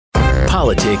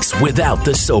Politics without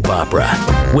the soap opera,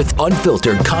 with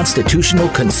unfiltered constitutional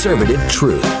conservative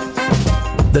truth.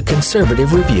 The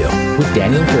Conservative Review with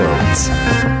Daniel Horowitz.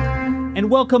 And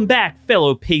welcome back,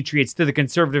 fellow patriots, to the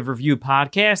Conservative Review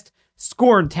podcast.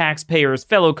 Scorned taxpayers,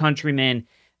 fellow countrymen,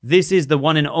 this is the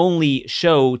one and only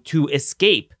show to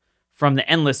escape from the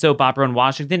endless soap opera in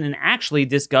Washington and actually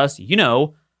discuss,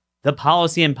 the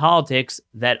policy and politics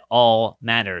that all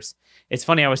matters. It's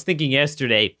funny, I was thinking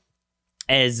yesterday,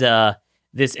 as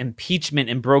this impeachment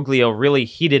imbroglio really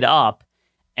heated up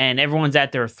and everyone's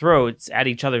at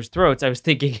each other's throats, I was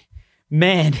thinking,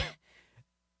 man,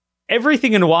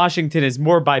 everything in Washington is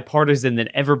more bipartisan than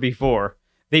ever before.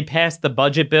 They passed the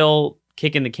budget bill,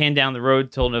 kicking the can down the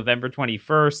road till November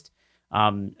 21st,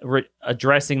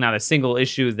 addressing not a single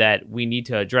issue that we need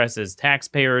to address as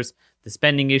taxpayers, the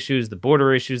spending issues, the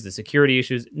border issues, the security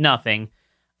issues, nothing.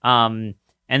 And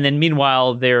then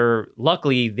meanwhile,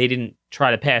 luckily they didn't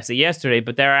try to pass it yesterday,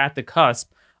 but they're at the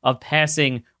cusp of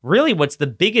passing really what's the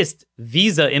biggest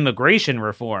visa immigration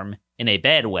reform in a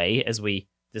bad way, as we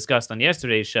discussed on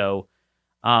yesterday's show,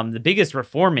 the biggest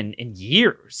reform in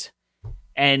years.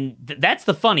 And that's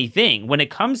the funny thing. When it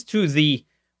comes to the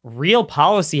real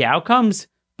policy outcomes,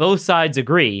 both sides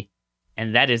agree,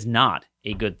 and that is not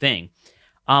a good thing.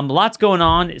 Lots going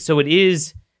on. So it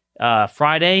is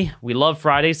Friday. We love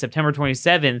Friday, September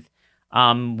 27th.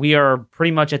 We are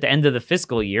pretty much at the end of the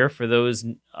fiscal year for those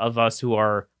of us who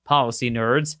are policy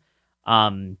nerds.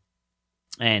 And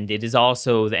it is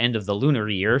also the end of the lunar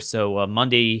year. So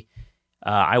Monday,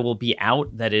 I will be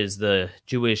out. That is the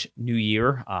Jewish New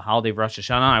Year, holiday of Rosh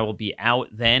Hashanah. I will be out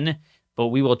then, but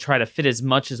we will try to fit as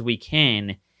much as we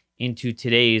can into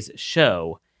today's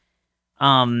show.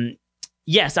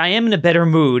 Yes, I am in a better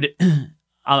mood.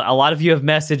 A lot of you have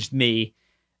messaged me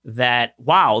that,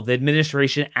 wow, the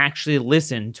administration actually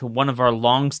listened to one of our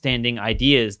long-standing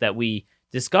ideas that we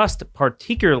discussed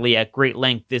particularly at great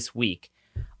length this week,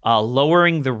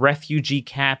 lowering the refugee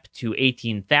cap to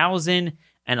 18,000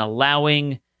 and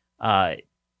allowing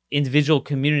individual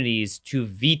communities to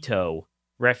veto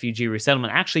refugee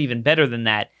resettlement. Actually, even better than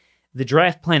that, the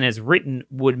draft plan as written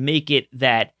would make it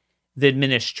that the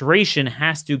administration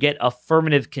has to get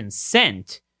affirmative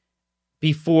consent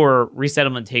before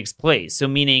resettlement takes place. So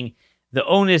meaning the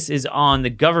onus is on the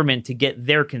government to get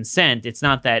their consent. It's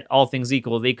not that all things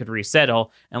equal, they could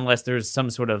resettle unless there's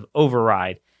some sort of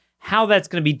override. How that's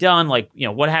going to be done,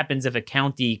 what happens if a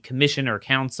county commission or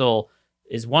council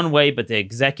is one way, but the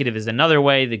executive is another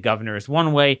way, the governor is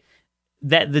one way,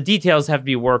 that the details have to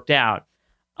be worked out.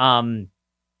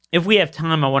 If we have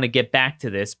time, I want to get back to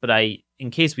this, but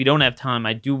in case we don't have time,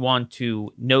 I do want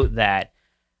to note that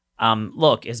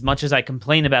look, as much as I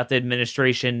complain about the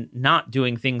administration not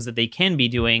doing things that they can be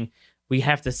doing, we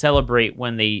have to celebrate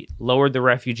when they lowered the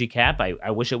refugee cap. I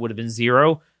wish it would have been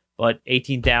 0, but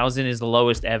 18,000 is the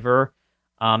lowest ever.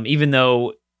 Even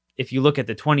though if you look at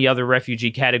the 20 other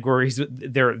refugee categories,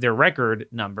 their record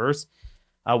numbers,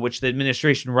 which the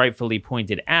administration rightfully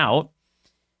pointed out.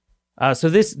 So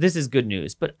this is good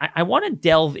news. But I want to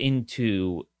delve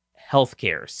into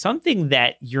healthcare, something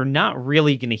that you're not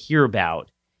really going to hear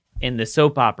about in the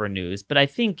soap opera news, but I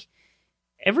think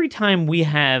every time we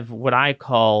have what I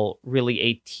call really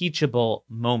a teachable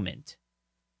moment,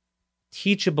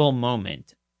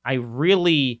 I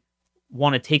really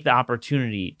want to take the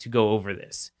opportunity to go over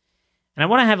this. And I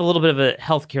want to have a little bit of a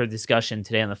healthcare discussion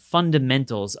today on the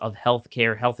fundamentals of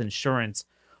healthcare, health insurance,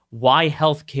 why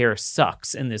healthcare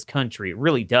sucks in this country. It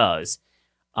really does,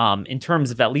 in terms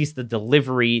of at least the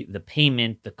delivery, the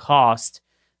payment, the cost,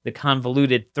 the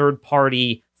convoluted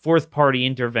third-party, fourth-party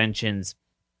interventions.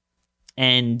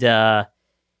 And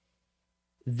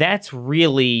that's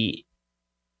really,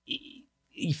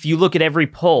 if you look at every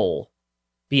poll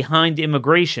behind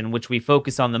immigration, which we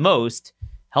focus on the most,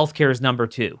 healthcare is number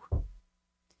 2.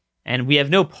 And we have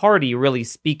no party really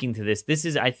speaking to this. This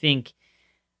is, I think,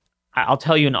 I'll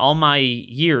tell you, in all my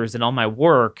years and all my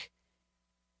work,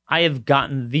 I have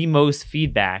gotten the most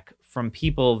feedback from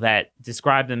people that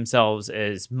describe themselves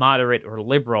as moderate or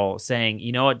liberal, saying,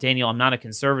 you know what, Daniel, I'm not a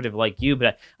conservative like you,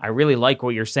 but I really like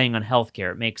what you're saying on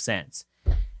healthcare. It makes sense.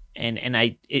 And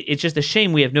it's just a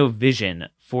shame we have no vision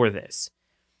for this.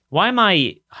 Why am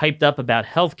I hyped up about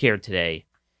healthcare today?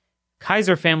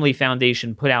 Kaiser Family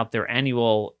Foundation put out their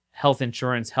annual health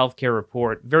insurance healthcare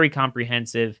report, very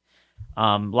comprehensive,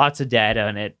 lots of data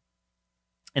in it.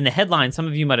 And the headline, some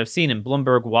of you might have seen in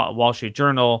Bloomberg, Wall Street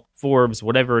Journal, Forbes,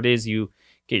 whatever it is you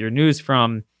get your news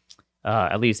from,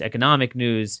 at least economic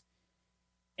news.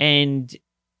 And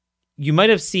you might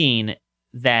have seen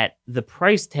that the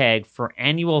price tag for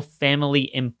annual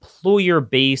family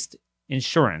employer-based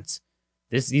insurance,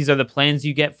 these are the plans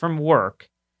you get from work,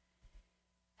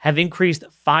 have increased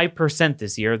 5%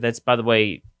 this year. That's, by the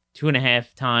way,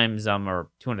 2.5 times or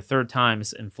 2 1/3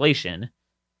 times inflation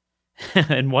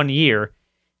in 1 year,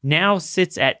 now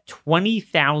sits at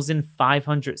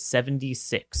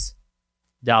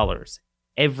 $20,576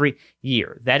 every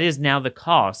year. That is now the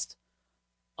cost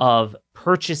of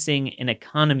purchasing an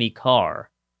economy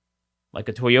car, like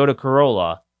a Toyota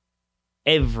Corolla,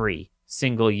 every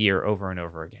single year over and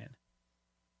over again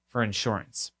for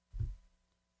insurance.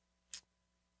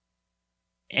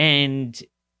 And,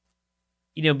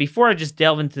 before I just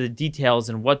delve into the details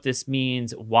and what this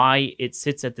means, why it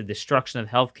sits at the destruction of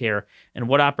healthcare, and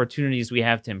what opportunities we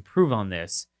have to improve on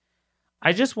this,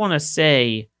 I just want to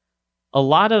say a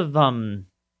lot of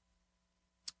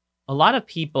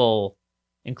people,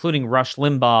 including Rush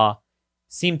Limbaugh,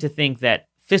 seem to think that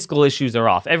fiscal issues are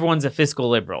off. Everyone's a fiscal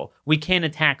liberal. We can't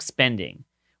attack spending.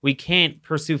 We can't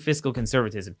pursue fiscal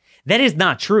conservatism. That is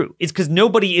not true. It's because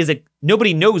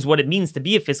nobody knows what it means to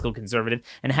be a fiscal conservative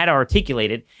and how to articulate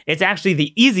it. It's actually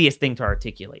the easiest thing to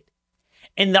articulate.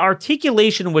 And the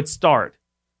articulation would start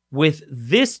with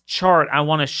this chart I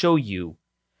want to show you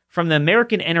from the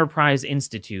American Enterprise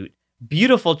Institute.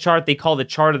 Beautiful chart they call the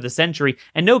chart of the century.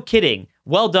 And no kidding,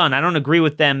 well done. I don't agree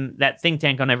with them, that think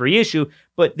tank, on every issue,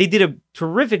 but they did a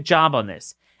terrific job on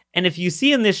this. And if you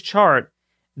see in this chart,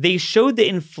 they showed the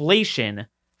inflation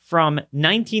from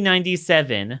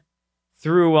 1997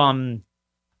 through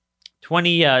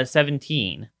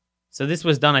 2017. So this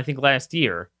was done, I think, last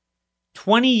year.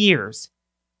 20 years.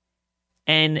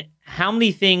 And how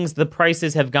many things the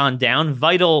prices have gone down,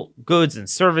 vital goods and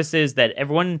services that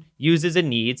everyone uses and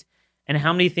needs, and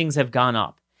how many things have gone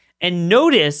up. And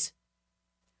notice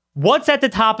what's at the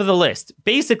top of the list.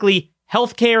 Basically,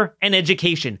 healthcare and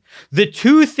education. The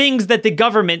two things that the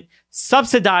government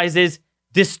subsidizes,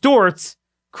 distorts,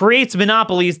 creates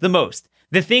monopolies the most.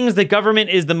 The things the government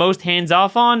is the most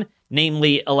hands-off on,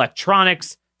 namely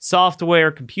electronics,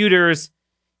 software, computers,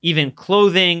 even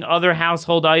clothing, other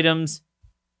household items,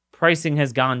 pricing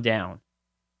has gone down.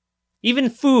 Even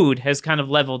food has kind of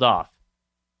leveled off.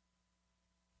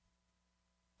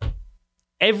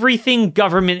 Everything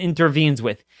government intervenes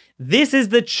with. This is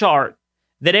the chart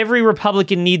that every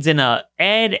Republican needs in a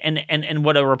ad and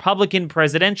what a Republican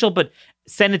presidential, but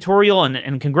senatorial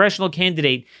and congressional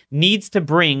candidate needs to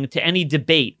bring to any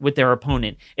debate with their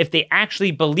opponent if they actually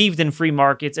believed in free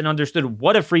markets and understood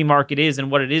what a free market is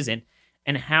and what it isn't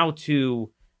and how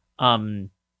to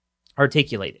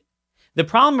articulate it. The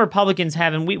problem Republicans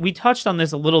have, and we touched on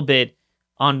this a little bit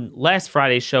on last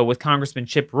Friday's show with Congressman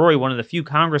Chip Roy, one of the few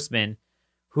congressmen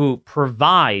who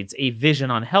provides a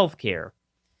vision on healthcare,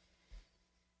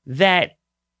 that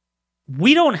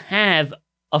we don't have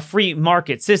a free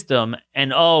market system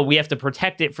and, we have to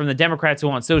protect it from the Democrats who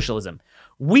want socialism.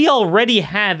 We already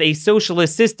have a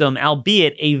socialist system,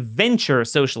 albeit a venture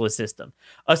socialist system,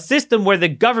 a system where the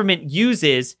government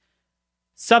uses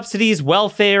subsidies,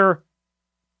 welfare,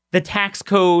 the tax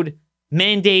code,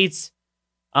 mandates,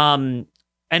 and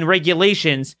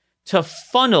regulations to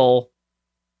funnel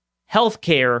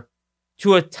healthcare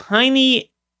to a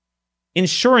tiny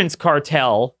insurance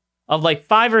cartel of like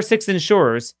 5 or 6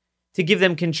 insurers to give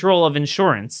them control of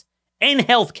insurance and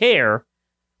healthcare.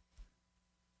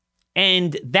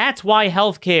 And that's why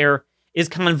healthcare is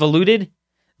convoluted.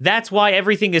 That's why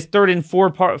everything is third and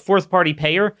fourth party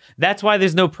payer. That's why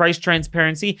there's no price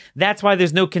transparency. That's why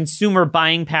there's no consumer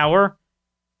buying power,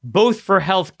 both for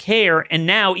healthcare and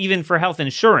now even for health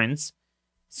insurance,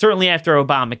 certainly after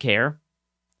Obamacare.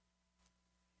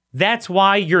 That's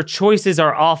why your choices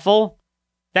are awful.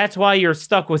 That's why you're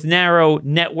stuck with narrow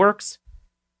networks.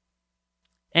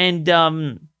 And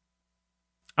I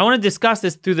want to discuss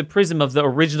this through the prism of the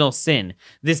original sin,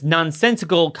 this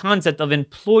nonsensical concept of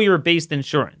employer-based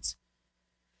insurance.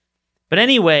 But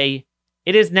anyway,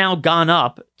 it has now gone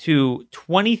up to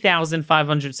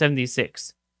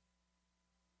 $20,576.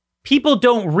 People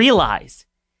don't realize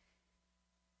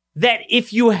that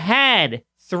if you had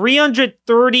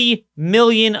 330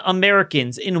 million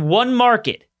Americans in one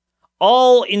market,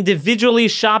 all individually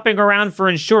shopping around for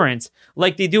insurance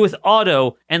like they do with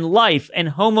auto and life and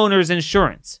homeowners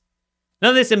insurance. None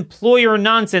of this employer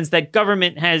nonsense that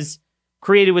government has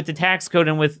created with the tax code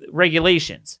and with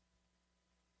regulations.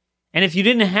 And if you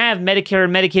didn't have Medicare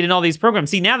and Medicaid and all these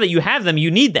programs, see, now that you have them, you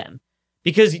need them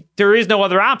because there is no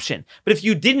other option. But if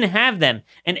you didn't have them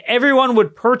and everyone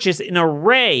would purchase an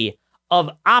array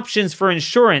of options for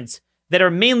insurance that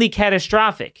are mainly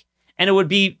catastrophic, and it would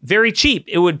be very cheap.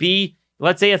 It would be,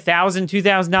 let's say, $1,000,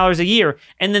 $2,000 a year.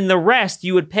 And then the rest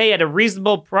you would pay at a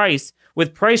reasonable price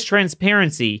with price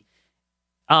transparency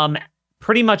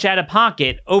pretty much out of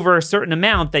pocket over a certain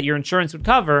amount that your insurance would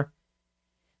cover,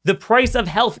 the price of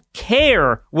health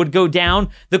care would go down.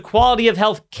 The quality of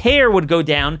health care would go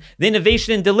down. The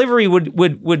innovation and delivery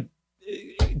would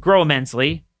grow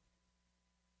immensely.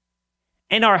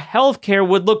 And our health care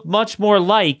would look much more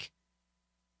like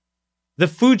the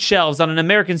food shelves on an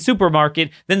American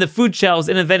supermarket than the food shelves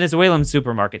in a Venezuelan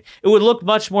supermarket. It would look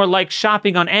much more like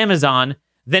shopping on Amazon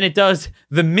than it does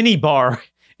the mini bar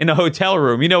in a hotel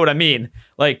room. You know what I mean?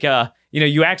 Like,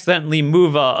 you accidentally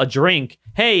move a drink.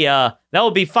 Hey, that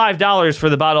will be $5 for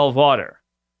the bottle of water.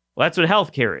 Well, that's what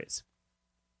healthcare is.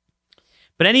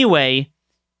 But anyway,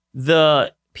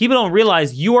 the people don't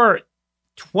realize your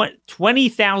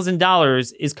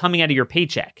 $20,000 is coming out of your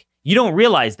paycheck. You don't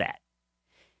realize that.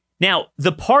 Now,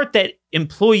 the part that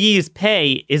employees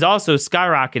pay is also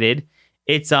skyrocketed.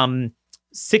 It's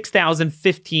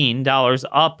 $6,015,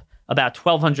 up about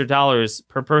 $1,200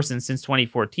 per person since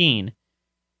 2014.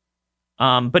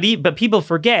 But people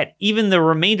forget, even the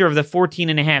remainder of the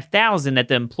 $14,500 that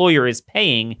the employer is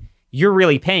paying, you're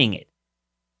really paying it.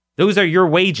 Those are your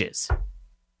wages.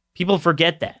 People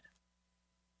forget that.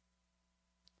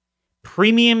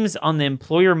 Premiums on the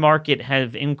employer market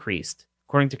have increased,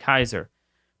 according to Kaiser,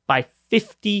 by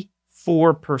 54%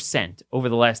 over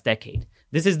the last decade.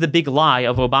 This is the big lie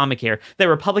of Obamacare that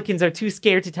Republicans are too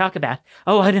scared to talk about.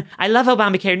 Oh, I love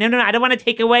Obamacare. No, I don't want to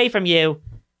take away from you.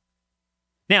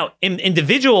 Now,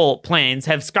 individual plans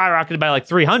have skyrocketed by like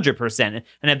 300%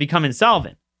 and have become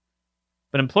insolvent.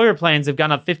 But employer plans have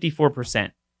gone up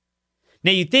 54%.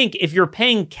 Now, you think if you're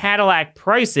paying Cadillac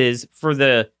prices for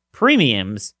the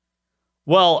premiums,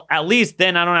 well, at least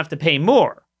then I don't have to pay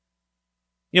more.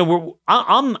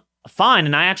 I'm fine,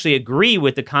 and I actually agree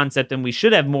with the concept, and we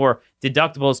should have more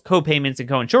deductibles, co-payments, and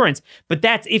co-insurance, but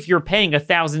that's if you're paying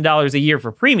 $1,000 a year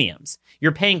for premiums.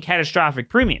 You're paying catastrophic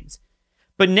premiums.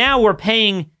 But now we're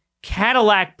paying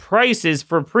Cadillac prices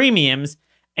for premiums,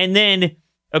 and then,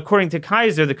 according to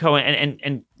Kaiser,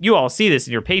 and you all see this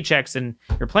in your paychecks and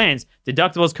your plans,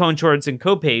 deductibles, co-insurance, and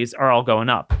co-pays are all going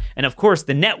up. And of course,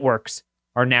 the networks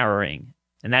are narrowing,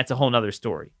 and that's a whole nother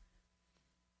story.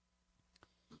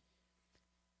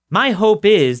 My hope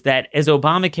is that as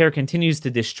Obamacare continues to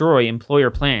destroy employer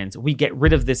plans, we get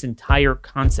rid of this entire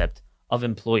concept of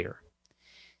employer.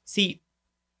 See,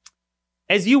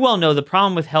 as you well know, the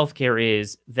problem with healthcare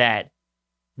is that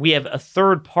we have a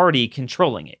third party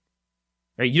controlling it.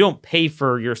 Right? You don't pay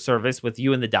for your service with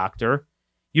you and the doctor.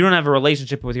 You don't have a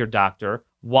relationship with your doctor.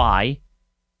 Why?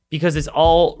 Because it's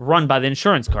all run by the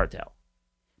insurance cartel.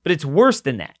 But it's worse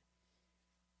than that.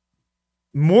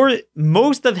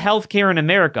 Most of healthcare in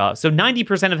America, so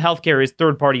 90% of healthcare is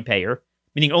third-party payer,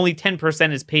 meaning only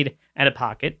 10% is paid out of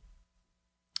pocket.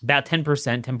 About 10%,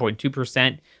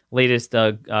 10.2%, latest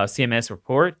CMS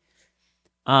report.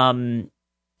 But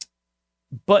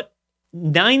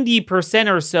 90%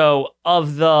 or so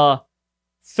of the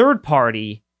third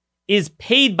party is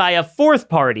paid by a fourth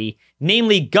party,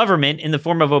 namely government in the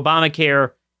form of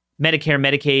Obamacare, Medicare,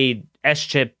 Medicaid,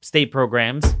 S-CHIP, state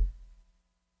programs,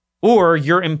 or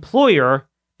your employer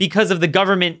because of the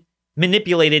government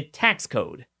manipulated tax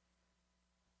code.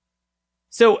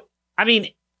 So,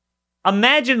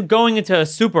 imagine going into a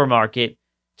supermarket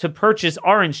to purchase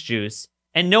orange juice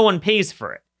and no one pays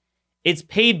for it. It's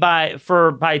paid by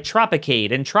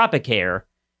Tropicaid and Tropicare.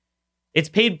 It's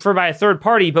paid for by a third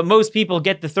party, but most people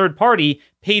get the third party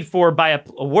paid for by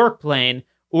a work plan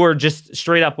or just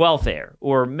straight up welfare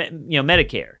or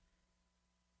Medicare.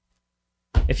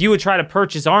 If you would try to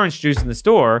purchase orange juice in the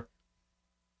store,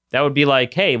 that would be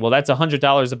like, hey, well, that's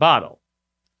 $100 a bottle.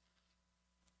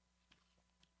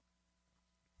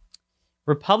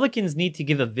 Republicans need to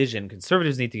give a vision.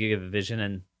 Conservatives need to give a vision,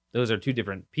 and those are two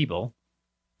different people.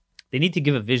 They need to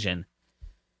give a vision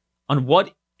on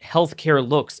what healthcare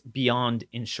looks beyond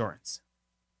insurance.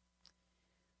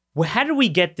 Well, how did we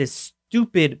get this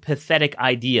stupid, pathetic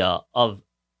idea of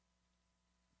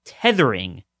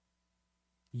tethering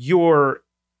your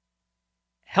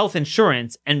health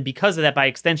insurance, and because of that, by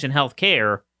extension, health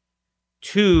care,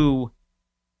 to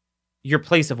your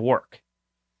place of work?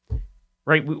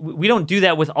 Right? We don't do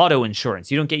that with auto insurance.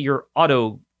 You don't get your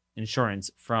auto insurance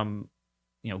from,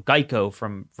 Geico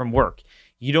from work.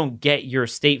 You don't get your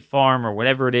State Farm or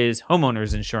whatever it is,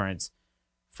 homeowners insurance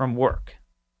from work.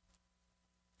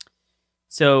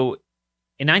 So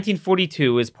in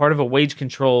 1942, as part of a Wage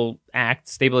Control Act,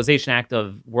 Stabilization Act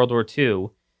of World War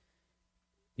II,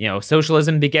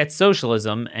 socialism begets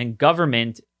socialism, and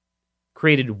government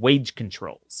created wage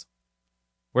controls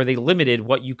where they limited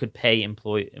what you could pay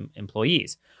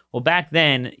employees. Well, back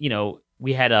then,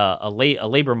 we had a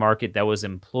labor market that was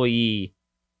employee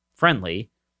friendly.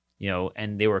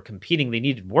 and they were competing. They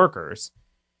needed workers.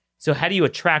 So how do you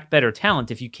attract better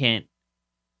talent if you can't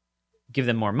give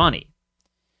them more money?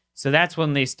 So that's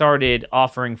when they started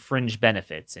offering fringe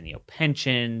benefits and,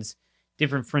 pensions,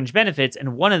 different fringe benefits.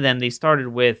 And one of them, they started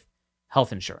with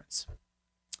health insurance.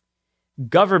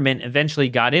 Government eventually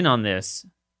got in on this,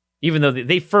 even though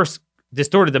they first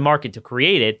distorted the market to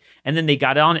create it. And then they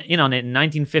got in on it in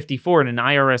 1954, and an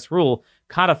IRS rule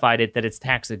codified it that it's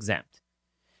tax exempt.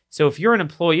 So if you're an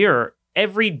employer,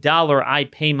 every dollar I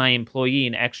pay my employee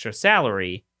in extra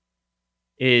salary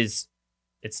it's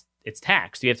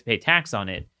taxed. You have to pay tax on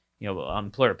it,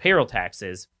 employer payroll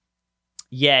taxes.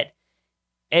 Yet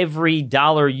every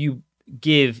dollar you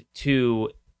give to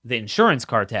the insurance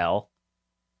cartel,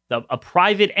 a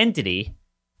private entity,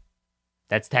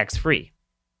 that's tax-free.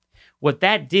 What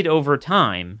that did over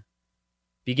time,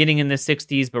 beginning in the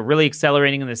 60s, but really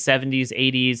accelerating in the 70s,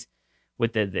 80s,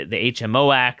 with the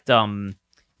HMO Act,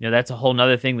 that's a whole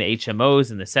nother thing, the HMOs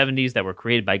in the 70s that were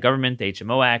created by government, the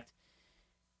HMO Act,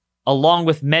 along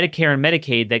with Medicare and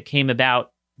Medicaid that came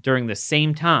about during the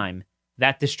same time,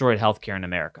 that destroyed healthcare in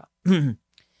America.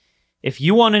 If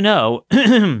you want to know,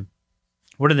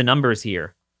 what are the numbers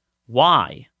here?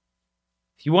 Why?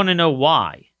 If you want to know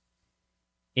why,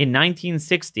 in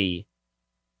 1960,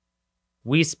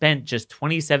 we spent just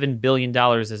 $27 billion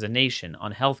as a nation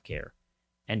on healthcare.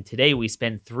 And today we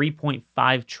spend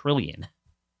 $3.5 trillion.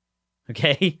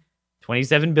 Okay?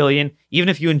 27 billion. Even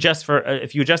if you adjust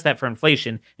that for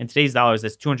inflation, in today's dollars,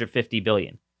 that's 250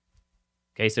 billion.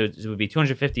 Okay, so it would be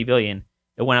 250 billion.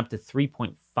 It went up to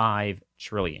 3.5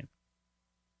 trillion.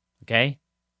 Okay?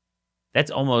 That's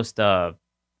almost a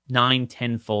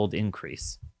 9-10-fold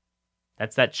increase.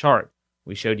 That's that chart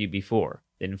we showed you before,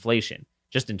 the inflation,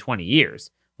 just in 20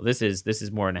 years. Well, this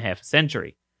is more than a half a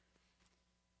century.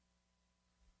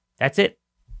 That's it.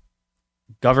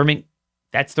 Government,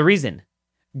 that's the reason.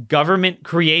 Government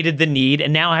created the need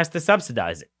and now has to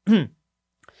subsidize it.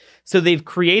 So they've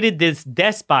created this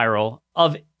death spiral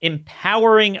of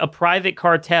empowering a private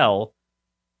cartel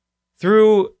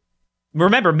through,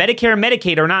 remember, Medicare and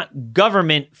Medicaid are not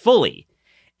government fully.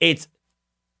 It's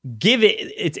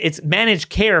managed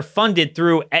care funded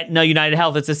through Aetna, United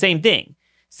Health. It's the same thing.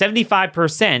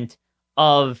 75%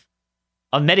 of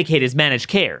Medicaid is managed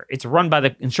care. It's run by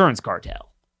the insurance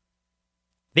cartel.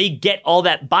 They get all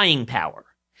that buying power.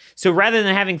 So rather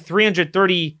than having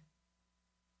 330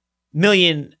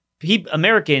 million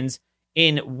Americans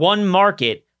in one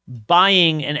market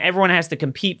buying and everyone has to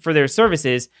compete for their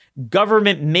services,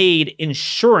 government made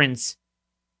insurance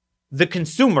the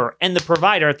consumer and the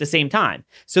provider at the same time.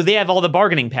 So they have all the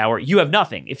bargaining power. You have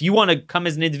nothing. If you want to come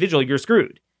as an individual, you're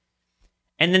screwed.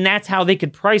 And then that's how they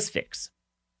could price fix.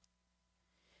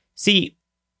 See,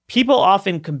 people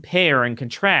often compare and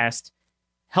contrast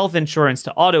health insurance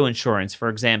to auto insurance, for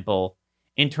example,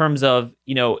 in terms of,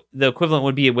 the equivalent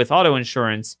would be with auto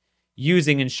insurance,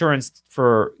 using insurance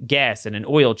for gas and an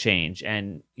oil change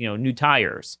and, new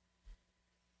tires.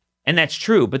 And that's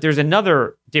true, but there's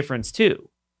another difference too.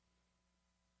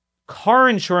 Car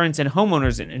insurance and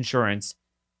homeowners insurance,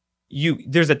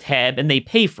 there's a tab and they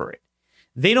pay for it.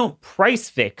 They don't price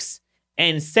fix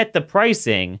and set the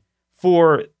pricing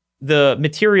for the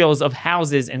materials of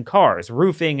houses and cars,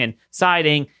 roofing and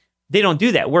siding. They don't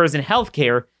do that. Whereas in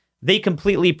healthcare, they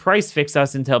completely price fix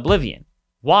us into oblivion.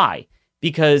 Why?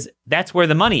 Because that's where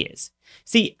the money is.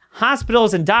 See,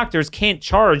 hospitals and doctors can't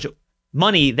charge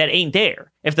money that ain't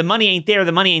there. If the money ain't there,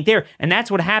 the money ain't there. And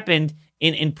that's what happened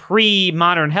in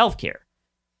pre-modern healthcare.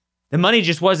 The money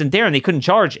just wasn't there and they couldn't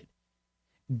charge it.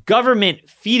 Government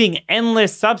feeding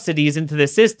endless subsidies into the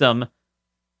system.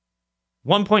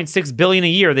 1.6 billion a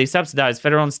year they subsidize,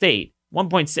 federal and state.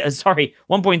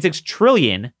 1.6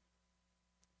 trillion.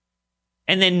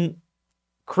 And then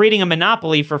creating a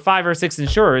monopoly for 5 or 6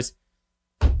 insurers.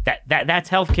 That's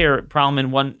healthcare problem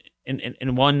in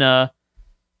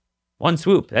one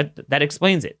swoop. That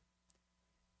explains it.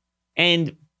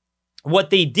 And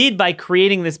what they did by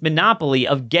creating this monopoly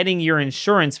of getting your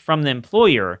insurance from the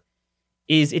employer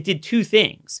is it did 2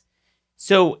 things.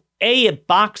 So A, it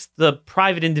boxed the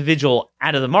private individual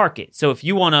out of the market. So if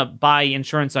you want to buy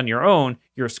insurance on your own,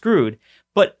 you're screwed.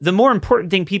 But the more important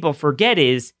thing people forget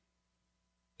is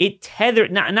it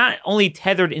tethered, not only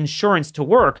tethered insurance to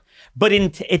work, but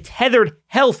it tethered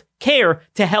health care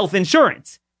to health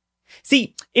insurance.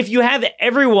 See, if you have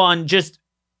everyone just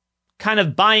kind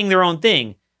of buying their own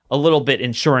thing, a little bit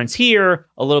insurance here,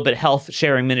 a little bit health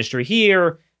sharing ministry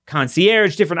here,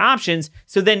 concierge, different options.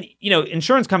 So then,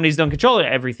 insurance companies don't control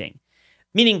everything.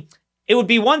 Meaning, it would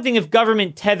be one thing if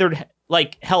government tethered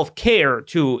like health care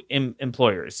to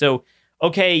employers. So,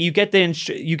 okay, you get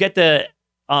the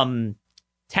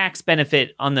tax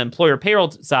benefit on the employer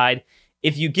payroll side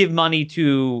if you give money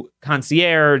to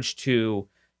concierge, to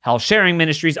health sharing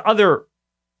ministries, other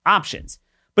options.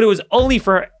 But it was only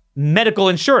for medical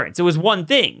insurance. It was one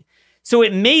thing. So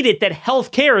it made it that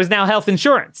health care is now health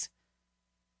insurance.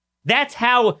 That's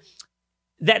how,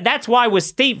 that's why with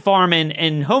State Farm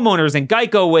and homeowners and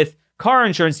Geico with car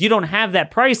insurance, you don't have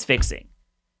that price fixing.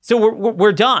 So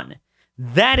we're done.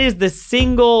 That is the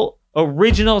single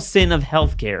original sin of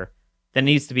healthcare that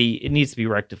needs to be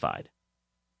rectified.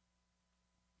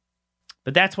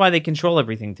 But that's why they control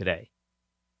everything today.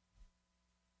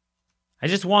 I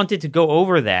just wanted to go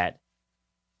over that,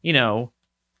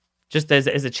 just as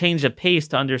a change of pace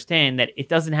to understand that it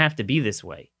doesn't have to be this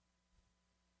way.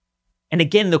 And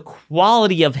again, the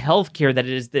quality of healthcare that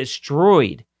it is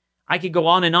destroyed. I could go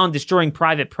on and on destroying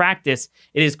private practice.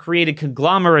 It has created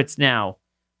conglomerates now,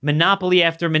 monopoly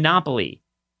after monopoly.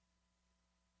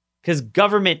 Because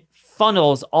government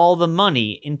funnels all the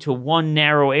money into one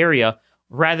narrow area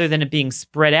rather than it being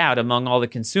spread out among all the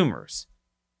consumers.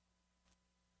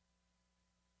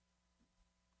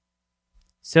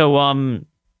 So, we're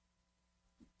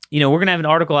going to have an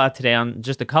article out today on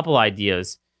just a couple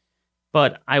ideas,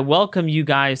 but I welcome you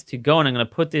guys to go, and I'm going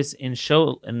to put this in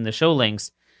the show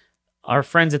links. Our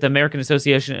friends at the American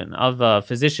Association of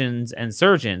Physicians and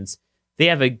Surgeons, they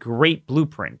have a great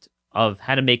blueprint of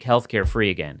how to make healthcare free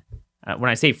again. When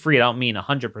I say free, I don't mean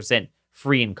 100%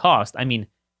 free in cost. I mean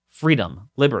freedom,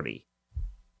 liberty.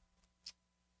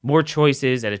 More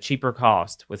choices at a cheaper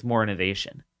cost with more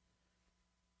innovation.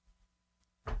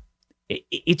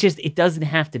 It doesn't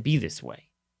have to be this way.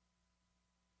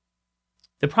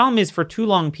 The problem is for too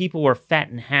long, people were fat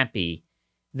and happy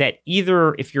that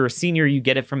either if you're a senior, you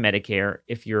get it from Medicare.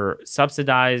 If you're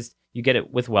subsidized, you get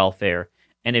it with welfare.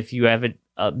 And if you have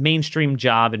a mainstream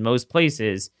job in most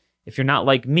places, if you're not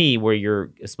like me, where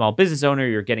you're a small business owner,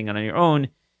 you're getting it on your own.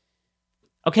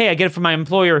 Okay, I get it from my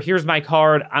employer. Here's my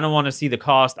card. I don't want to see the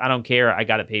cost. I don't care. I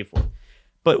got to pay for it.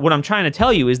 But what I'm trying to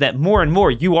tell you is that more and more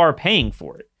you are paying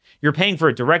for it. You're paying for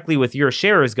it directly with your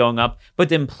share is going up, but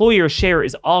the employer share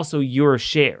is also your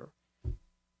share.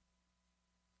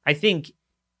 I think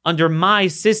my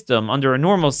system, under a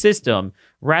normal system,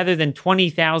 rather than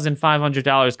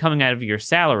 $20,500 coming out of your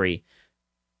salary,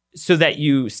 so that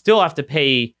you still have to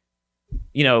pay,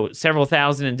 several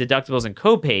thousand in deductibles and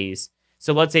copays.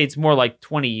 So let's say it's more like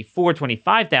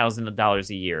 $25,000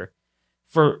 a year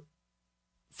for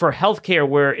healthcare,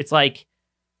 where it's like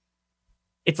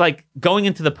going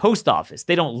into the post office.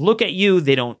 They don't look at you.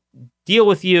 They don't deal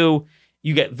with you.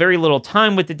 You get very little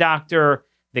time with the doctor.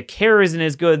 The care isn't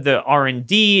as good. The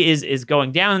R&D is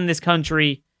going down in this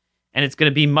country, and it's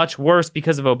going to be much worse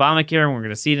because of Obamacare, and we're going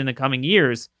to see it in the coming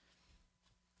years.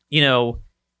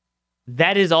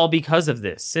 That is all because of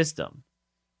this system.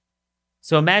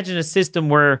 So imagine a system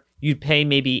where you'd pay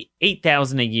maybe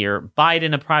 $8,000 a year, buy it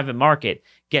in a private market,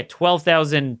 get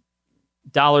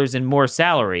 $12,000 in more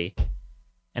salary,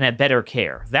 and have better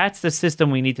care. That's the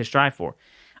system we need to strive for.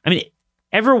 I mean,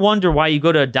 ever wonder why you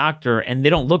go to a doctor and they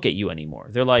don't look at you anymore?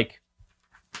 They're like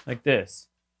this.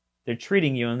 They're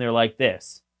treating you and they're like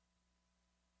this.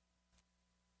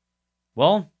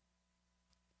 Well,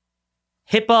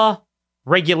 HIPAA,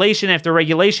 regulation after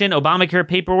regulation, Obamacare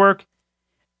paperwork,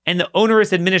 and the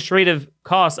onerous administrative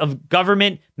costs of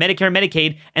government, Medicare,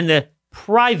 Medicaid, and the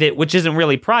private, which isn't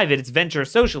really private, it's venture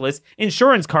socialist,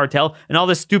 insurance cartel, and all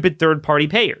the stupid third-party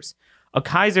payers. A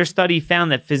Kaiser study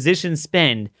found that physicians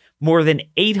spend more than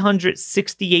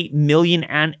 868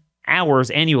 million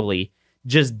hours annually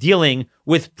just dealing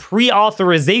with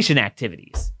pre-authorization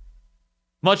activities,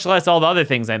 much less all the other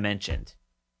things I mentioned.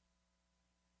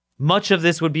 Much of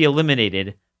this would be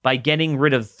eliminated by getting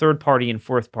rid of third-party and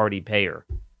fourth-party payer,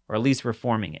 or at least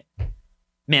reforming it.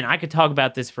 Man, I could talk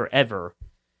about this forever,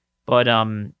 but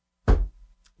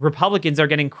Republicans are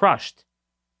getting crushed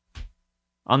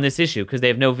on this issue because they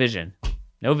have no vision.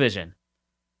 No vision.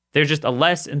 They're just a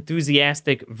less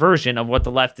enthusiastic version of what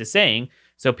the left is saying.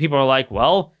 So people are like,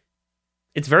 well,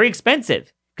 it's very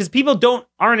expensive. Because people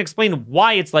aren't explaining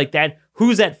why it's like that,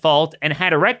 who's at fault, and how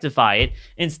to rectify it.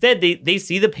 Instead, they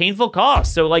see the painful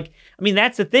cost. So,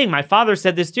 that's the thing. My father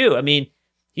said this too. I mean,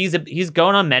 he's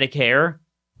going on Medicare.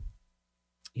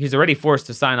 He's already forced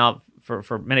to sign up for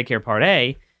Medicare Part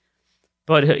A,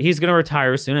 but he's going to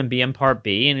retire soon and be in Part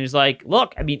B. And he's like,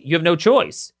 look, you have no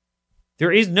choice.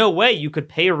 There is no way you could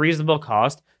pay a reasonable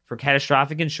cost for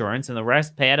catastrophic insurance and the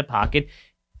rest pay out of pocket.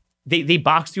 They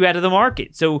boxed you out of the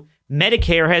market. So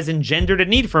Medicare has engendered a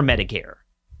need for Medicare.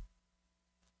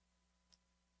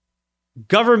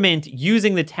 Government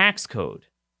using the tax code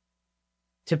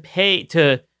to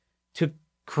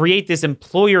create this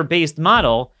employer-based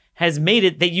model has made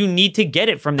it that you need to get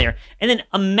it from there. And then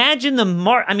imagine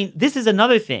this is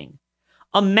another thing.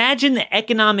 Imagine the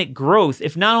economic growth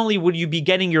if not only would you be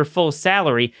getting your full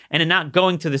salary and not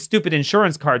going to the stupid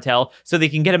insurance cartel so they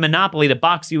can get a monopoly to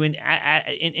box you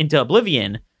into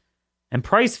oblivion and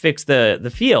price fix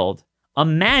the field.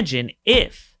 Imagine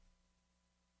if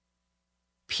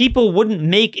people wouldn't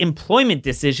make employment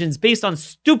decisions based on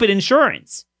stupid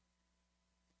insurance.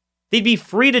 They'd be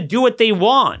free to do what they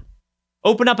want.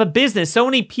 Open up a business. So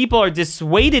many people are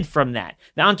dissuaded from that.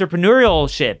 The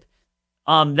entrepreneurship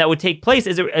that would take place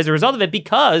as a result of it,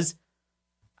 because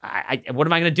what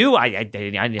am I going to do? I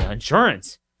need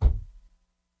insurance.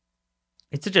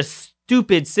 It's such a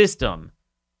stupid system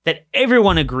that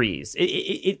everyone agrees.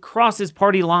 It crosses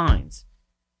party lines.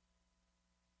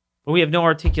 But we have no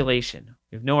articulation.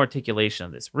 We have no articulation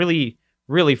of this. Really,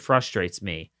 really frustrates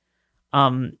me.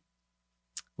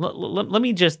 Let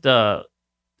me just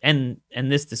end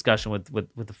this discussion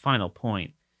with the final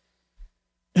point.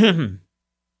 You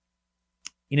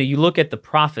look at the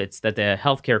profits that the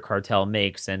healthcare cartel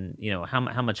makes, and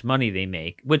how much money they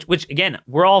make. Which again,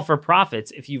 we're all for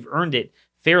profits if you've earned it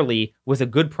fairly with a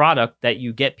good product that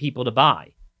you get people to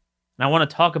buy. And I want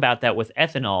to talk about that with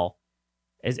ethanol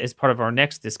as part of our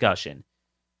next discussion,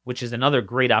 which is another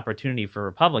great opportunity for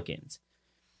Republicans.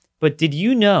 But did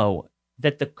you know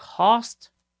that the cost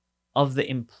of the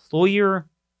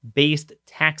employer-based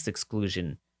tax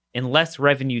exclusion and less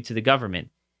revenue to the government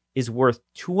is worth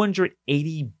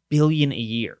 $280 billion a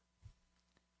year?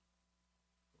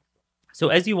 So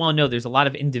as you all know, there's a lot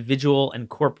of individual and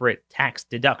corporate tax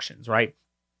deductions, right?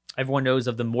 Everyone knows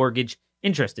of the mortgage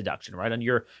interest deduction, right, on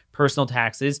your personal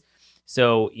taxes.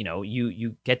 So,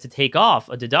 you get to take off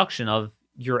a deduction of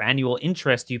your annual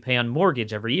interest you pay on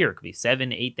mortgage every year. It could be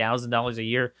 $7,000, $8,000 a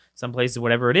year, some places,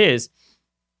 whatever it is.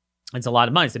 It's a lot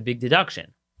of money. It's a big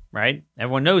deduction, right?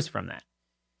 Everyone knows from that.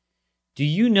 Do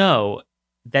you know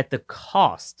that the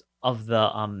cost of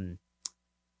the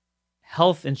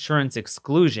health insurance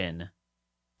exclusion,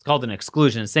 it's called an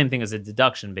exclusion, same thing as a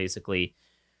deduction, basically,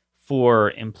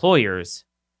 for employers,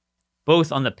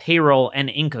 both on the payroll and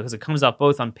income, because it comes up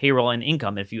both on payroll and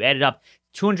income. And if you add it up,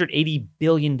 $280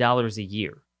 billion a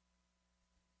year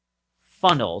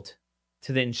funneled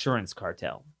to the insurance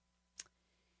cartel.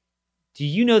 Do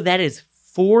you know that is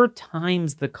 4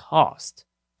 times the cost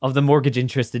of the mortgage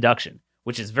interest deduction,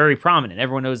 which is very prominent.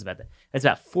 Everyone knows about that. That's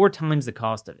about 4 times the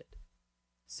cost of it.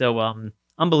 So,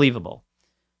 unbelievable.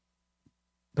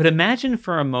 But imagine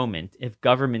for a moment if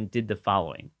government did the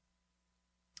following.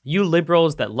 You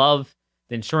liberals that love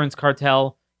the insurance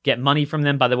cartel, get money from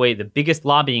them. By the way, the biggest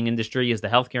lobbying industry is the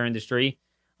healthcare industry.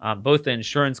 Both the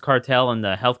insurance cartel and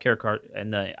the healthcare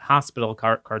and the hospital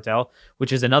cartel,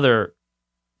 which is another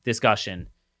discussion.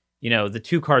 The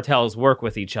two cartels work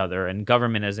with each other, and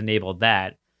government has enabled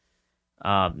that.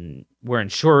 Where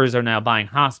insurers are now buying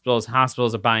hospitals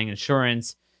are buying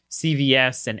insurance.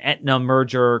 CVS and Aetna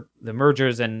the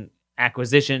mergers and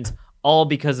acquisitions, all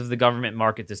because of the government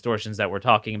market distortions that we're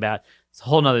talking about. It's a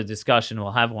whole nother discussion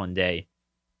we'll have one day.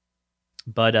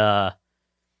 But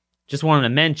just wanted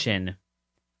to mention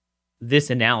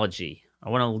this analogy. I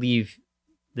want to leave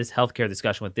this healthcare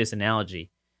discussion with this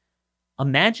analogy.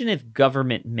 Imagine if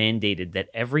government mandated that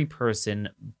every person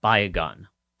buy a gun,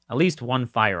 at least one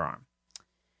firearm.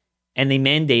 And they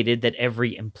mandated that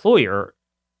every employer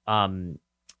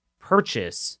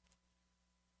purchase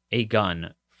a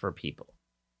gun for people.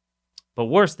 But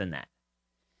worse than that,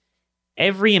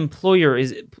 every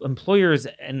employers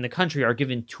in the country are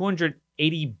given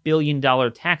 $280 billion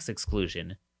tax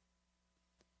exclusion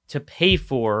to pay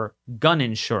for gun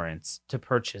insurance to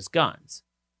purchase guns.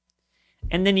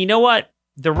 And then you know what?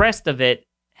 The rest of it,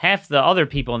 half the other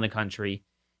people in the country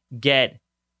get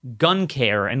gun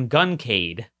care and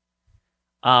Guncaid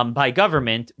by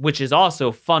government, which is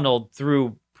also funneled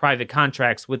through private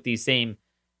contracts with the same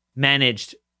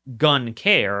managed gun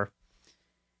care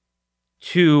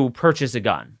to purchase a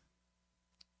gun.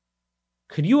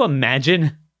 Could you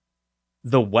imagine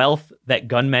the wealth that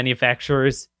gun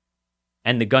manufacturers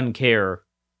and the gun care,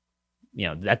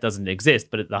 that doesn't exist,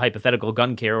 but the hypothetical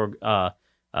gun care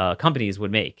companies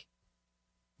would make?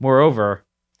 Moreover,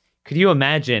 could you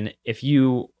imagine if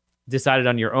you decided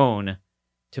on your own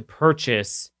to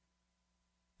purchase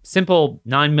simple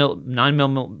 9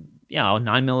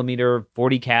 millimeter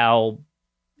 40 cal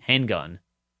handgun,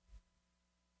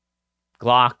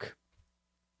 Glock,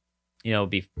 it'd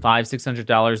be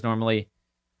 $500-$600 normally.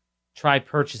 Try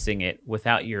purchasing it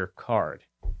without your card.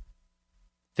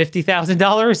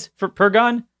 $50,000 per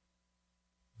gun?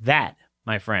 That,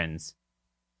 my friends,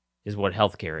 is what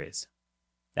healthcare is.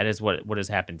 That is what has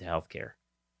happened to healthcare.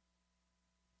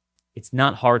 It's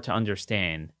not hard to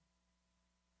understand,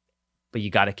 but you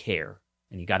got to care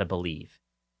and you got to believe.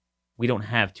 We don't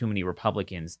have too many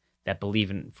Republicans that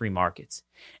believe in free markets.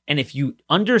 And if you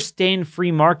understand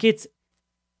free markets,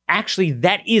 actually,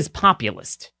 that is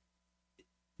populist.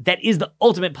 That is the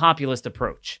ultimate populist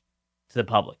approach to the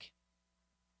public.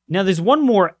 Now, there's one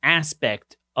more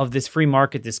aspect of this free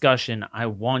market discussion I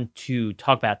want to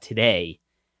talk about today.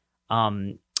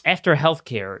 After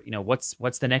healthcare,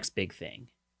 what's the next big thing?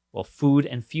 Well, food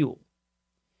and fuel.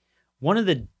 One of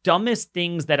the dumbest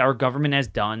things that our government has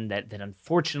done that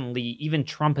unfortunately even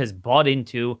Trump has bought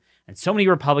into, and so many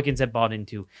Republicans have bought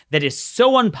into, that is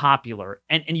so unpopular,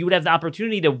 and you would have the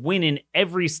opportunity to win in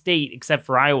every state except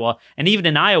for Iowa, and even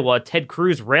in Iowa, Ted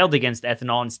Cruz railed against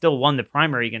ethanol and still won the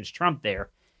primary against Trump there.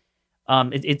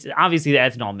 It's obviously the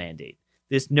ethanol mandate.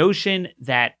 This notion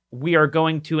that we are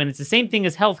going to, and it's the same thing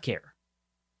as healthcare,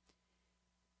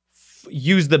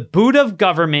 use the boot of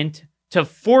government to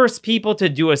force people to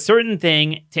do a certain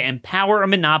thing, to empower a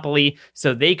monopoly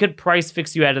so they could price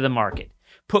fix you out of the market.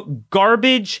 Put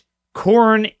garbage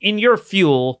corn in your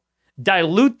fuel,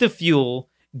 dilute the fuel,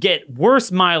 get worse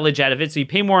mileage out of it so you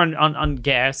pay more on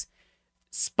gas,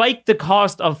 spike the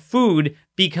cost of food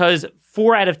because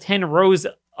 4 out of 10 rows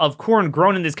of corn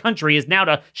grown in this country is now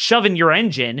to shove in your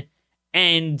engine,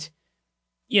 and,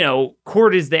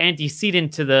 corn is the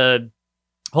antecedent to the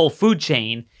whole food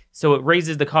chain. So it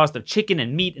raises the cost of chicken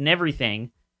and meat and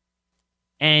everything.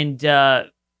 And,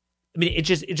 it's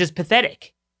just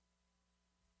pathetic.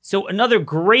 So another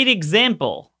great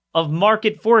example of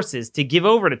market forces to give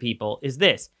over to people is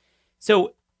this.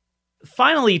 So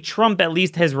finally, Trump at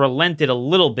least has relented a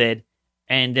little bit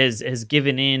and has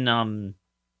given in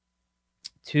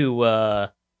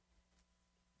to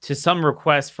some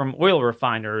requests from oil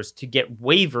refiners to get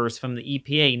waivers from the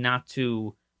EPA not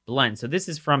to blend. So this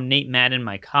is from Nate Madden,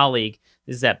 my colleague.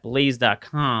 This is at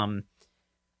blaze.com.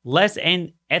 Less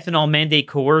ethanol mandate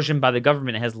coercion by the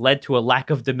government has led to a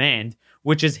lack of demand,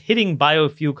 which is hitting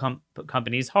biofuel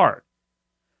companies hard.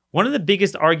 One of the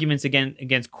biggest arguments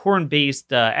against corn-based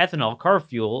ethanol car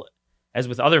fuel, as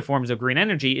with other forms of green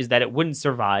energy, is that it wouldn't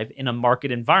survive in a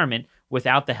market environment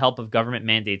without the help of government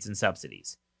mandates and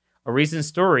subsidies. A recent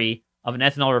story of an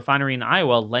ethanol refinery in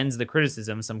Iowa lends the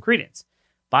criticism some credence.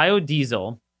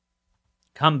 Biodiesel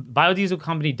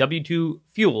company W2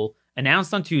 Fuel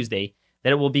announced on Tuesday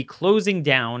that it will be closing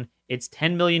down its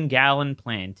 10 million gallon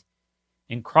plant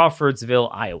in Crawfordsville,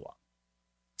 Iowa,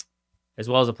 as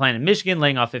well as a plant in Michigan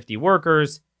laying off 50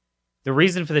 workers. The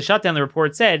reason for the shutdown, the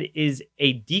report said, is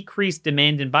a decreased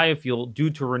demand in biofuel due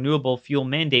to renewable fuel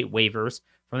mandate waivers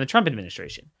from the Trump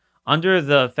administration. Under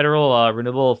the federal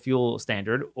renewable fuel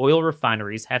standard, oil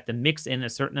refineries have to mix in a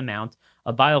certain amount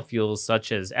of biofuels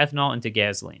such as ethanol into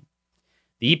gasoline.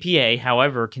 The EPA,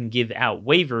 however, can give out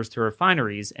waivers to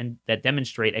refineries and that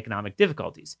demonstrate economic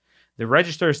difficulties. The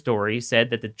Register story said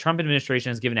that the Trump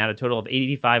administration has given out a total of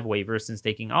 85 waivers since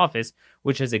taking office,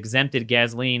 which has exempted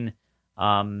gasoline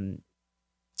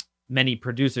many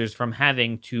producers from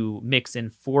having to mix in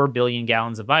 4 billion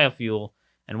gallons of biofuel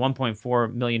and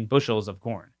 1.4 million bushels of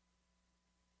corn.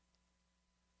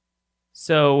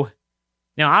 So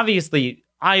now, obviously,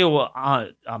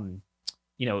 Iowa,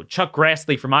 Chuck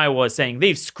Grassley from Iowa is saying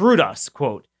they've screwed us,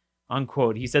 quote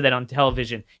unquote. He said that on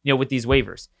television, with these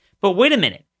waivers. But wait a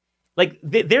minute. Like,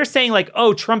 they're saying, like,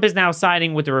 oh, Trump is now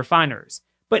siding with the refiners.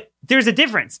 But there's a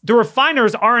difference. The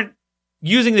refiners aren't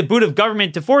using the boot of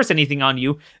government to force anything on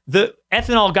you. The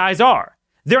ethanol guys are.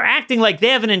 They're acting like they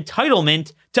have an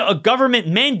entitlement to a government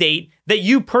mandate that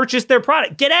you purchase their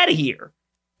product. Get out of here.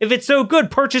 If it's so good,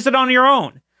 purchase it on your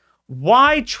own.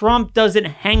 Why Trump doesn't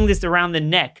hang this around the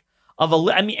neck of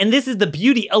and this is the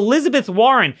beauty. Elizabeth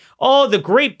Warren, the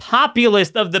great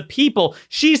populist of the people,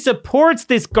 she supports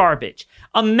this garbage.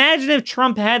 Imagine if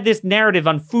Trump had this narrative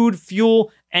on food,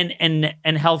 fuel, and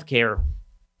healthcare.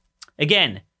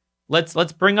 Again,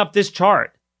 let's bring up this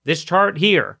chart. This chart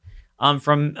here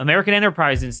from American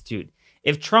Enterprise Institute.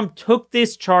 If Trump took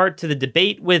this chart to the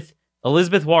debate with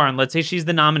Elizabeth Warren, let's say she's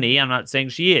the nominee. I'm not saying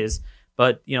she is,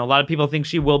 but a lot of people think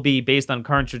she will be based on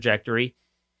current trajectory,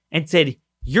 and said,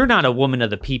 "You're not a woman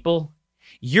of the people.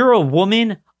 You're a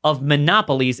woman of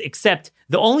monopolies, except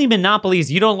the only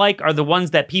monopolies you don't like are the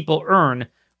ones that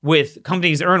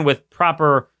companies earn with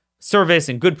proper service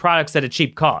and good products at a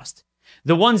cheap cost.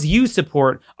 The ones you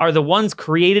support are the ones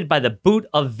created by the boot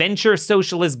of venture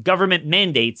socialist government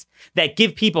mandates that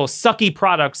give people sucky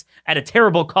products at a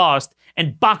terrible cost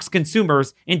and box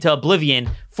consumers into oblivion,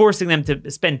 forcing them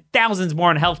to spend thousands more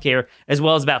on healthcare, as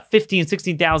well as about $15,000,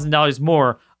 $16,000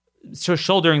 more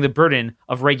shouldering the burden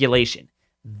of regulation.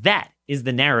 That is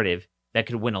the narrative that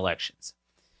could win elections.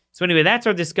 So anyway, that's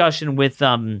our discussion with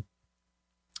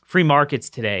free markets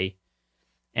today.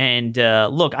 And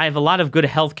look, I have a lot of good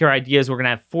healthcare ideas. We're going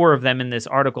to have 4 of them in this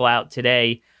article out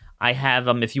today. I have,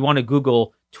 if you want to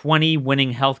Google 20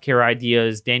 winning healthcare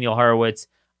ideas, Daniel Horowitz,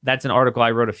 that's an article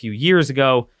I wrote a few years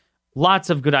ago. Lots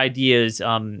of good ideas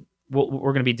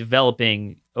we're going to be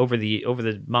developing over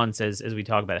the months as we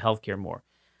talk about healthcare more.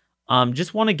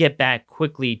 Just want to get back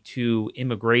quickly to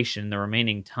immigration, the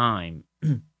remaining time.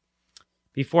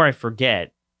 Before I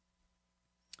forget,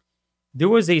 there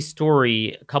was a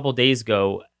story a couple days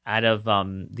ago out of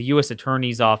the U.S.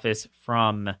 Attorney's Office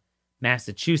from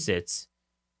Massachusetts.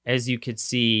 As you could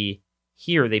see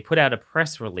here, they put out a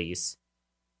press release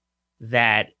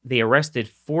that they arrested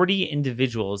 40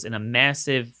 individuals in a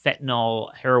massive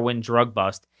fentanyl heroin drug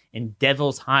bust in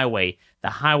Devil's Highway, the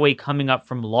highway coming up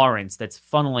from Lawrence that's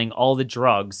funneling all the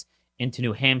drugs into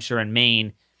New Hampshire and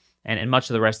Maine and much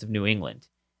of the rest of New England.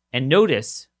 And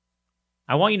notice,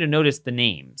 I want you to notice the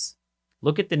names.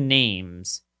 Look at the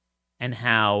names and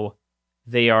how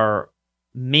they are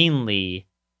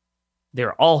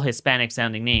they're all Hispanic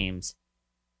sounding names,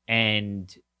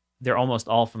 and they're almost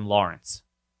all from Lawrence.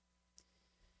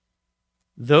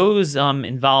 Those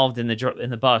involved in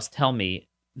the bust tell me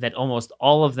that almost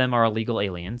all of them are illegal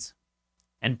aliens,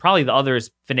 and probably the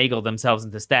others finagled themselves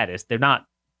into status.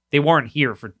 They weren't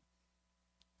here for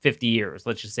 50 years,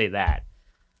 let's just say that.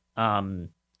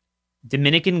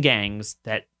 Dominican gangs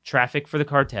that traffic for the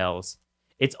cartels.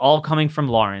 It's all coming from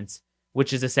Lawrence,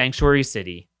 which is a sanctuary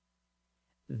city.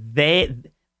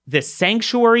 The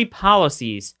sanctuary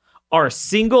policies are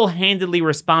single-handedly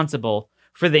responsible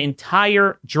for the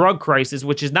entire drug crisis,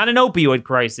 which is not an opioid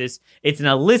crisis. It's an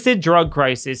illicit drug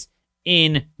crisis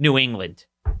in New England.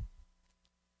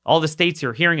 All the states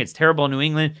you're hearing it's terrible in New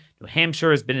England. New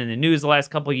Hampshire has been in the news the last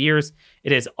couple of years.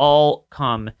 It has all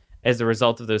come as a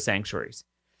result of those sanctuaries.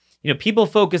 You know, people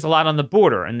focus a lot on the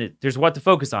border, and there's what to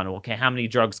focus on. Okay, how many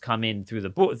drugs come in through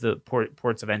the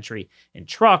ports of entry in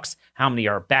trucks? How many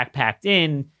are backpacked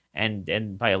in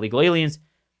and by illegal aliens?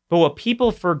 But what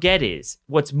people forget is,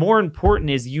 what's more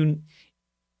important is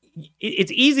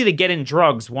it's easy to get in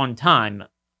drugs one time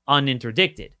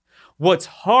uninterdicted. What's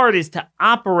hard is to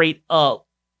operate a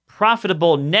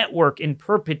profitable network in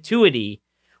perpetuity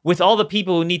with all the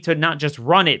people who need to not just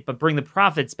run it, but bring the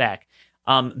profits back.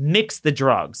 Mix the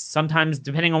drugs. Sometimes,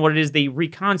 depending on what it is, they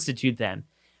reconstitute them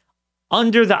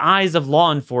under the eyes of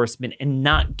law enforcement and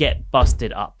not get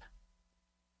busted up.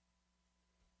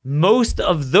 Most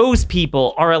of those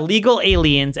people are illegal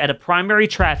aliens at a primary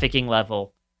trafficking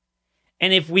level.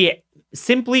 And if we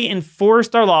simply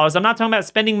enforced our laws, I'm not talking about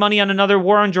spending money on another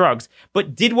war on drugs,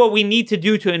 but did what we need to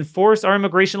do to enforce our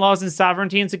immigration laws and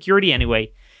sovereignty and security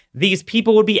anyway, these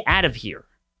people would be out of here.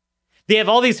 They have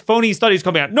all these phony studies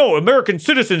coming out. No, American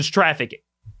citizens trafficking.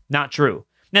 Not true.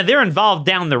 Now, they're involved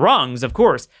down the rungs, of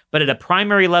course, but at a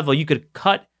primary level, you could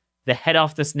cut the head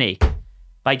off the snake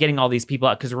by getting all these people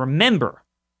out. Because remember,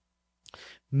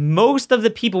 most of the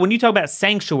people, when you talk about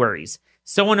sanctuaries,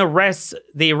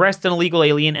 they arrest an illegal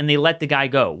alien and they let the guy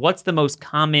go. What's the most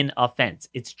common offense?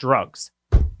 It's drugs.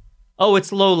 Oh,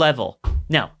 it's low level.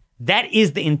 No, that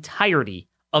is the entirety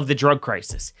of the drug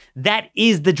crisis. That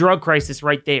is the drug crisis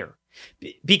right there.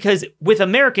 Because with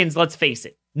Americans, let's face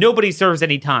it, nobody serves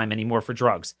any time anymore for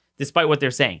drugs, despite what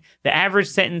they're saying. The average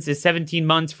sentence is 17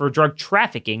 months for drug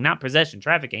trafficking, not possession,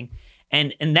 trafficking.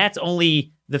 And that's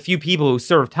only the few people who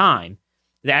serve time.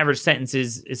 The average sentence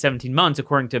is 17 months,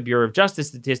 according to Bureau of Justice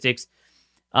statistics.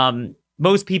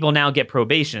 Most people now get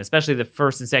probation, especially the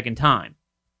first and second time.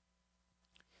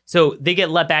 So they get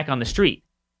let back on the street.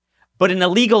 But an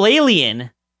illegal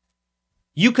alien,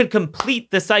 you could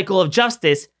complete the cycle of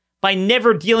justice by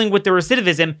never dealing with the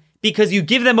recidivism because you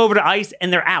give them over to ICE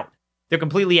and they're out. They're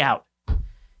completely out.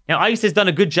 Now, ICE has done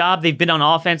a good job. They've been on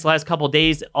offense the last couple of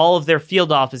days. All of their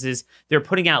field offices, they're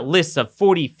putting out lists of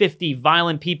 40, 50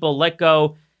 violent people let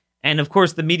go. And of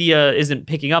course, the media isn't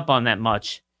picking up on that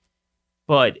much.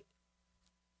 But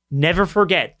never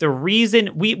forget, the reason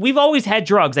we've always had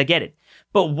drugs, I get it.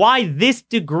 But why this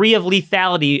degree of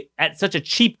lethality at such a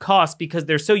cheap cost? Because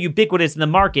they're so ubiquitous in the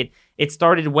market. It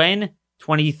started when?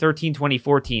 2013,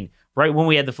 2014, right when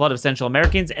we had the flood of Central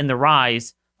Americans and the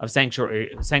rise of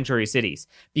sanctuary cities,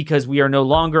 because we are no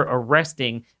longer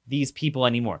arresting these people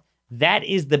anymore. That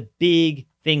is the big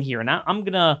thing here. And I'm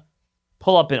going to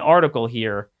pull up an article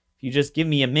here, if you just give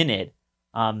me a minute,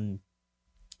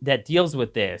 that deals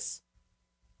with this.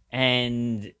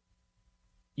 And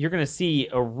you're going to see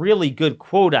a really good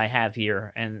quote I have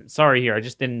here. And sorry here, I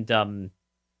just didn't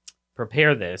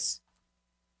prepare this.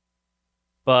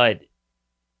 But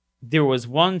there was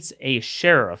once a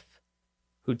sheriff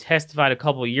who testified a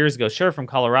couple of years ago, sheriff from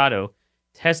Colorado,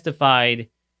 testified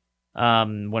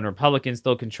when Republicans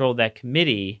still controlled that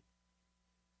committee,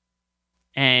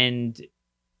 and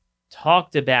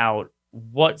talked about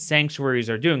what sanctuaries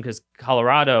are doing, because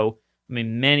Colorado, I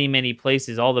mean, many, many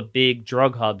places, all the big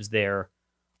drug hubs there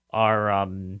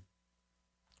are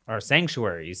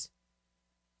sanctuaries.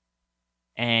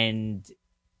 And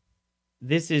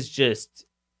this is just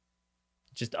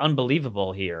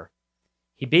unbelievable here.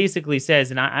 He basically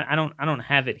says, and I don't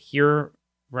have it here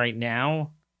right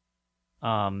now.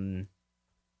 See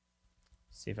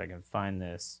if I can find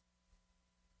this.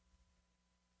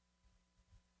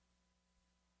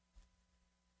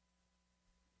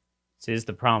 See, this is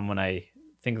the problem when I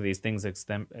think of these things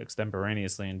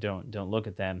extemporaneously and don't look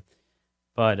at them.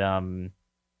 But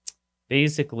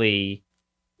basically,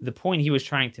 the point he was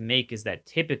trying to make is that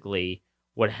typically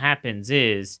what happens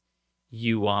is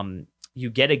you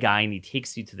get a guy and he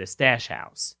takes you to the stash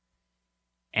house,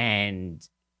 and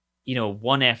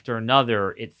one after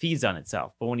another it feeds on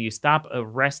itself. But when you stop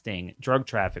arresting drug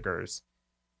traffickers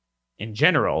in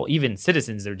general, even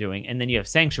citizens they're doing, and then you have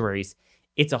sanctuaries,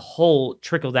 it's a whole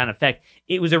trickle-down effect.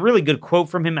 It was a really good quote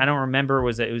from him. I don't remember.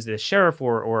 It was the sheriff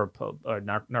or a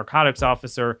narcotics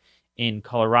officer in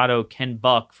Colorado. Ken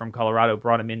Buck from Colorado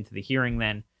brought him into the hearing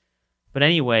then. But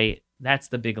anyway, that's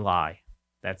the big lie.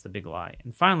 That's the big lie.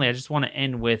 And finally, I just want to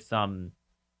end with,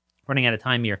 running out of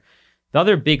time here. The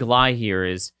other big lie here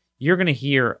is you're going to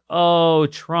hear, oh,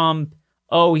 Trump,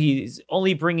 oh, he's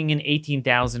only bringing in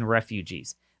 18,000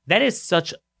 refugees. That is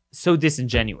so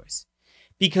disingenuous.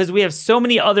 Because we have so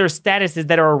many other statuses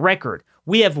that are a record.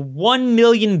 We have 1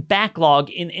 million backlog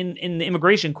in the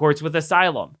immigration courts with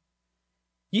asylum.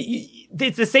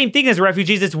 It's the same thing as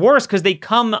refugees. It's worse because they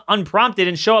come unprompted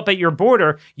and show up at your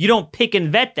border. You don't pick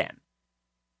and vet them.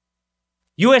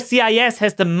 USCIS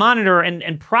has to monitor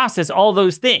and process all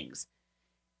those things.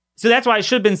 So that's why it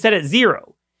should have been set at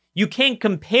 0. You can't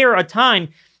compare a time,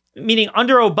 meaning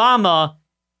under Obama,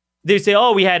 they say,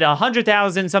 oh, we had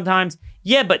 100,000 sometimes.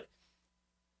 Yeah, but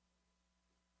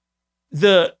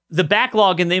the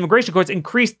backlog in the immigration courts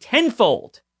increased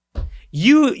tenfold.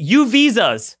 U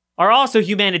visas are also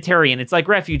humanitarian. It's like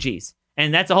refugees,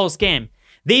 and that's a whole scam.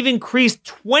 They've increased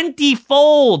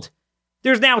 20-fold.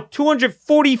 There's now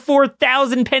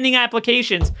 244,000 pending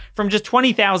applications from just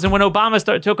 20,000 when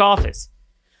Obama took office.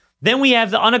 Then we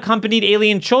have the unaccompanied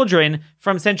alien children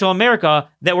from Central America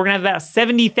that we're going to have about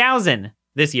 70,000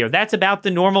 this year. That's about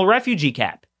the normal refugee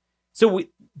cap. So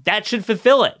that should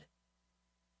fulfill it.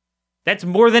 That's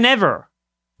more than ever.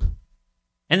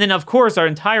 And then, of course, our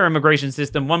entire immigration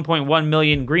system, 1.1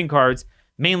 million green cards,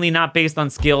 mainly not based on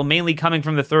skill, mainly coming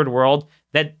from the third world,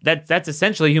 that's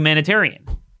essentially humanitarian.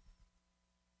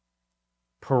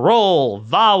 Parole,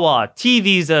 VAWA, T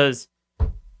visas,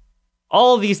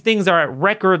 all of these things are at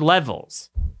record levels.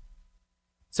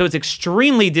 So it's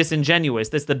extremely disingenuous.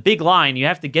 That's the big line. You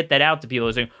have to get that out to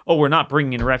people saying, oh, we're not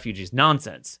bringing in refugees.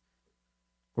 Nonsense.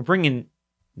 We're bringing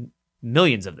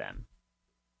millions of them.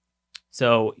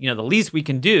 So, the least we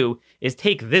can do is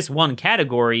take this one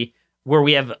category where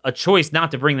we have a choice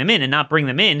not to bring them in and not bring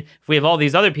them in if we have all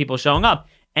these other people showing up.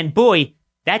 And boy,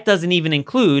 that doesn't even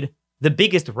include the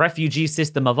biggest refugee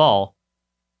system of all,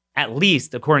 at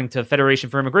least according to Federation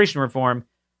for Immigration Reform,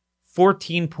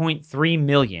 14.3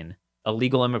 million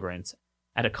illegal immigrants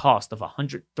at a cost of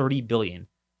 $130 billion to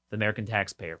the American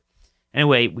taxpayer.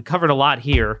 Anyway, we covered a lot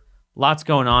here. Lots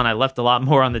going on. I left a lot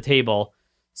more on the table.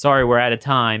 Sorry, we're out of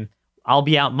time. I'll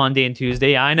be out Monday and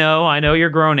Tuesday. I know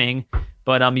you're groaning,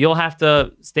 but you'll have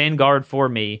to stand guard for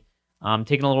me. I'm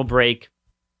taking a little break.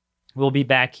 We'll be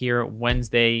back here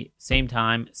Wednesday, same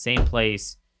time, same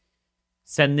place.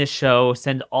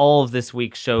 Send all of this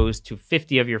week's shows to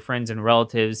 50 of your friends and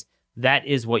relatives. That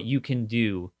is what you can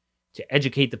do to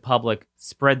educate the public,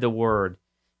 spread the word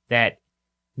that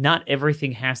not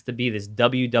everything has to be this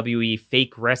WWE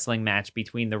fake wrestling match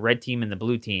between the red team and the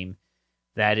blue team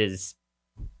that is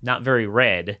not very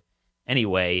red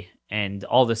anyway, and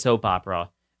all the soap opera.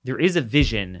 There is a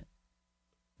vision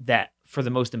that for the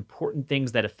most important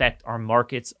things that affect our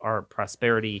markets, our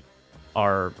prosperity,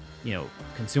 our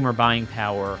consumer buying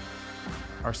power,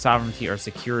 our sovereignty, our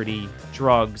security,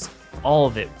 drugs, all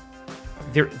of it,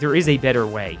 there is a better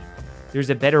way. There's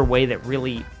a better way that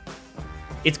really,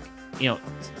 it's,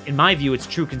 in my view, it's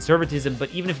true conservatism, but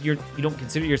even if you don't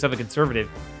consider yourself a conservative,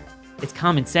 it's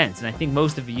common sense. And I think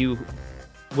most of you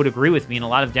would agree with me, and a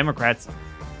lot of Democrats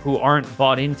who aren't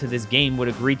bought into this game would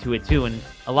agree to it too, and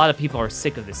a lot of people are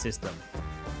sick of the system.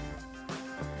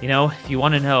 If you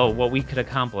want to know what we could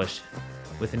accomplish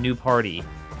with a new party,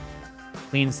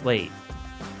 clean slate,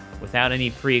 without any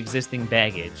pre-existing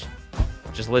baggage.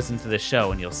 Just listen to the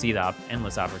show and you'll see the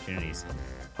endless opportunities.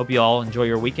 Hope you all enjoy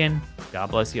your weekend.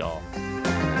 God bless you all.